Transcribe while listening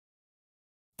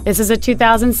This is a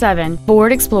 2007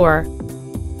 Ford Explorer.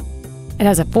 It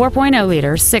has a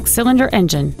 4.0-liter six-cylinder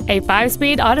engine, a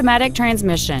 5-speed automatic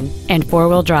transmission, and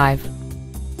four-wheel drive.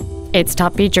 Its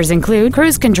top features include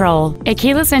cruise control, a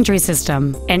keyless entry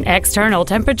system, an external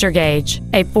temperature gauge,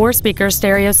 a 4-speaker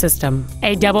stereo system,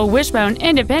 a double wishbone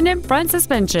independent front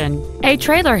suspension, a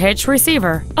trailer hitch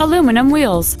receiver, aluminum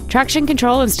wheels, traction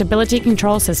control and stability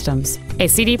control systems, a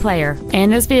CD player,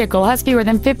 and this vehicle has fewer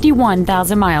than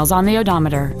 51,000 miles on the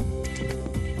odometer.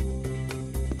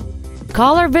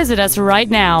 Call or visit us right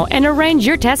now and arrange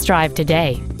your test drive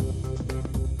today.